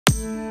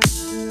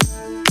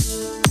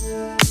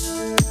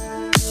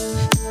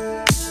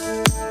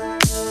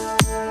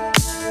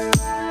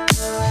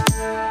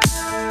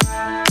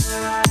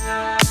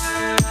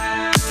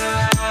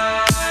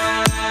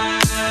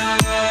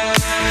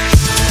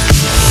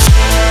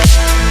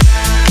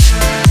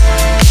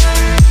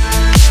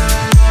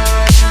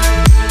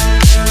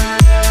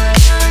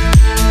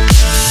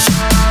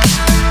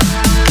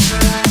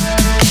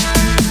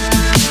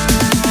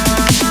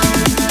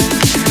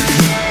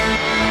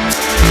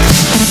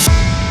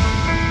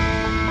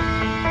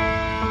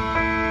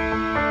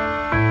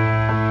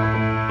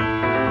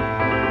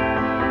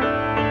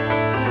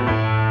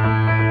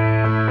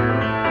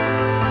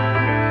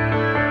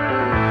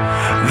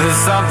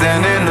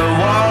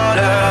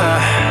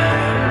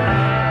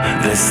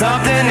There's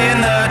something in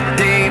the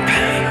deep.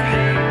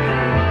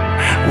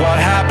 What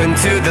happened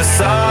to the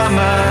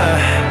summer?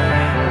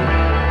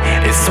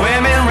 It's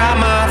swimming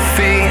round my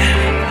feet.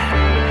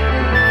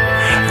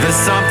 There's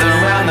something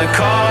round the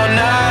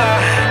corner.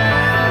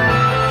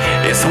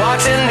 It's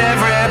watching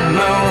every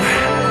move.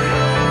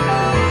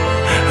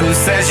 Who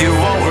says you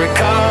won't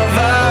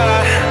recover?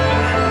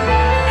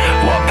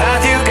 What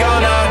path you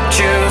gonna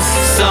choose?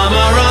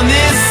 Summer on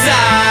this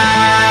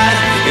side,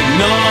 it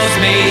knows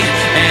me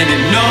and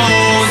it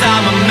knows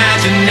I'm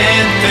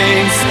imagining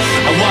things.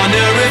 I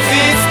wonder if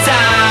it's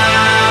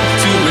time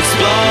to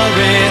explore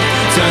it.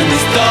 Turn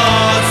these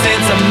thoughts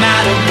into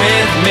matter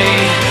with me.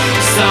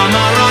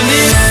 Summer on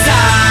this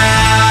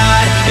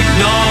side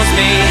ignores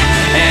me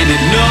and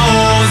it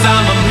knows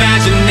I'm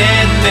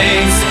imagining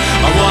things.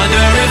 I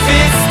wonder if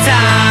it's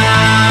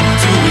time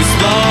to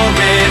explore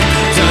it.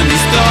 Turn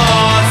these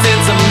thoughts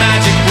into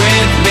magic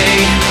with me.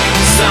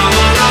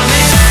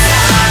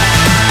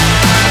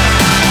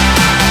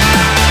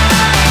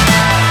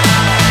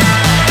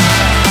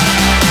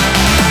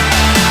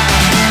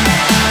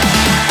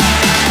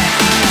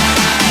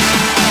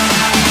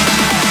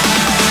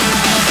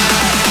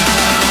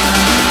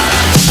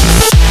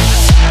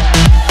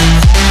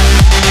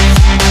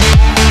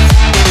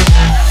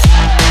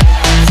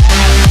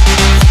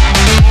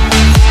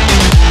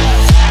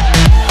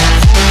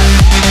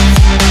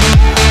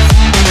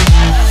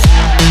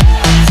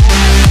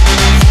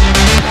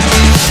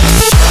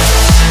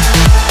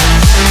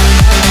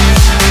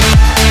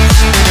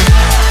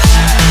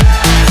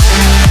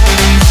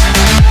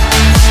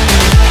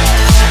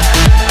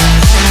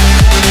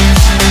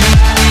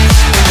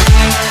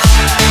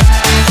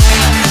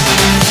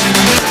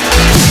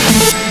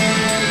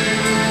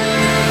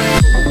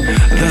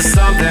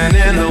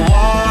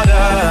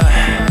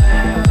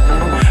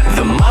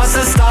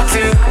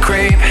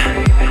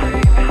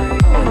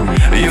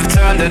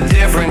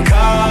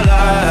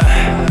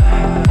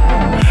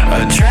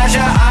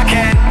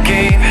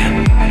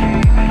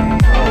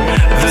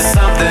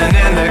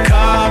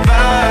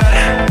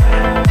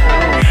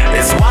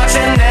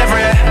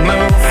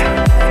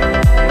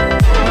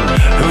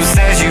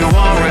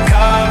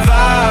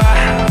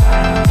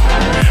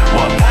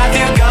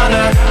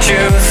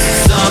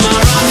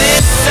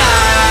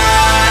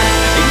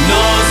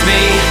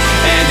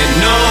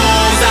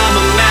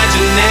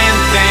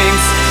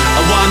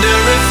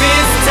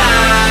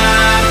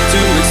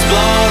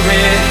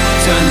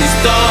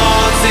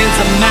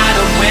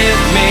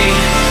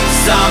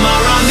 Summer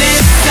on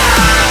this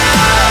side.